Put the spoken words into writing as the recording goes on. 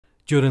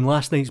During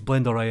last night's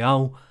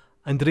BlenderRoyale,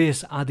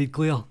 Draise added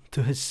glare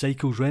to his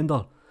cycles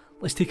render.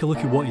 Let's take a look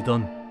at what he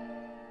done.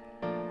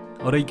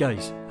 Alright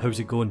guys, how's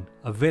it going?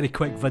 A very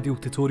quick video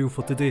tutorial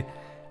for today,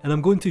 and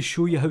I'm going to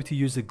show you how to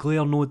use the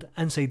glare node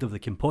inside of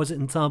the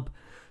compositing tab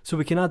so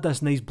we can add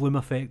this nice bloom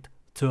effect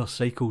to our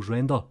cycles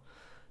render.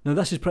 Now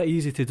this is pretty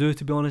easy to do,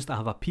 to be honest. I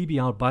have a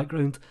PBR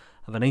background,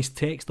 I have a nice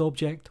text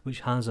object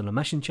which has an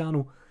emission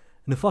channel,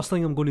 and the first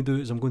thing I'm going to do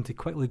is I'm going to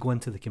quickly go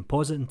into the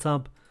compositing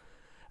tab.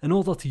 In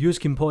order to use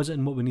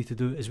compositing, what we need to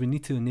do is we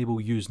need to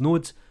enable use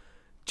nodes.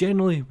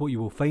 Generally what you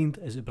will find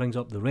is it brings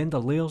up the render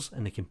layers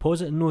in the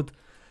compositing node.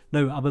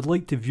 Now I would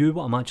like to view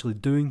what I'm actually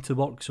doing to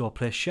work, so I'll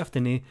press Shift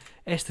and A,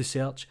 S to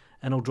search,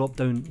 and I'll drop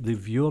down the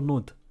viewer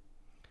node.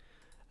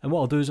 And what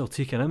I'll do is I'll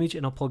take an image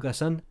and I'll plug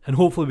this in, and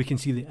hopefully we can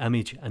see the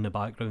image in the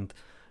background.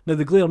 Now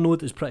the glare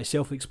node is pretty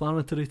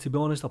self-explanatory, to be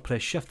honest. I'll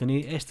press Shift and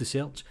A, S to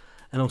search,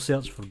 and I'll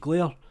search for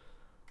glare.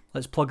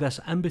 Let's plug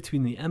this in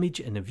between the image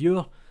and the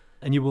viewer,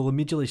 and you will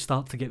immediately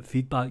start to get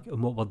feedback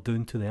on what we're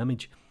doing to the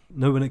image.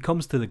 Now when it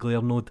comes to the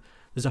glare node,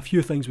 there's a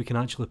few things we can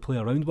actually play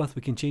around with.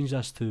 We can change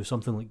this to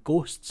something like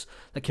ghosts,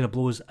 that kind of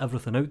blows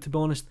everything out, to be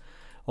honest.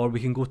 Or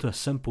we can go to a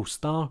simple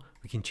star,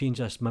 we can change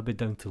this maybe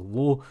down to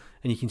low,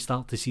 and you can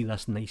start to see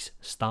this nice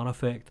star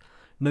effect.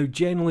 Now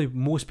generally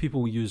most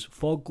people use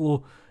fog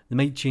glow. They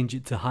might change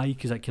it to high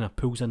because that kind of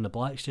pulls in the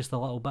blacks just a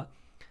little bit.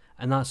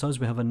 And that's us,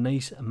 we have a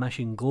nice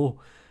emission glow.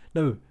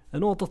 Now,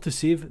 in order to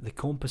save the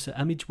composite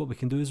image, what we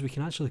can do is we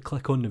can actually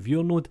click on the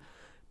viewer node,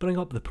 bring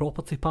up the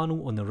property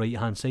panel on the right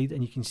hand side,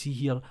 and you can see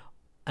here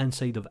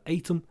inside of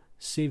item,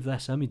 save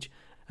this image,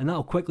 and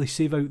that'll quickly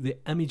save out the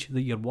image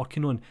that you're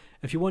working on.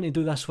 If you want to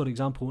do this, for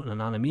example, in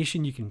an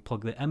animation, you can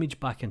plug the image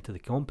back into the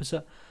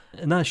composite,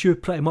 and that's you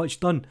pretty much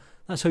done.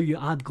 That's how you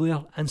add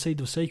glare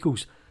inside of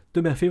cycles.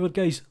 Do me a favour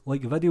guys,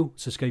 like the video,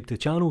 subscribe to the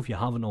channel if you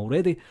haven't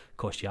already,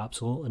 cost you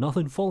absolutely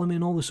nothing, follow me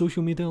on all the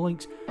social media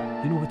links,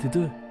 you know what to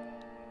do.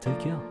 Take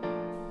care.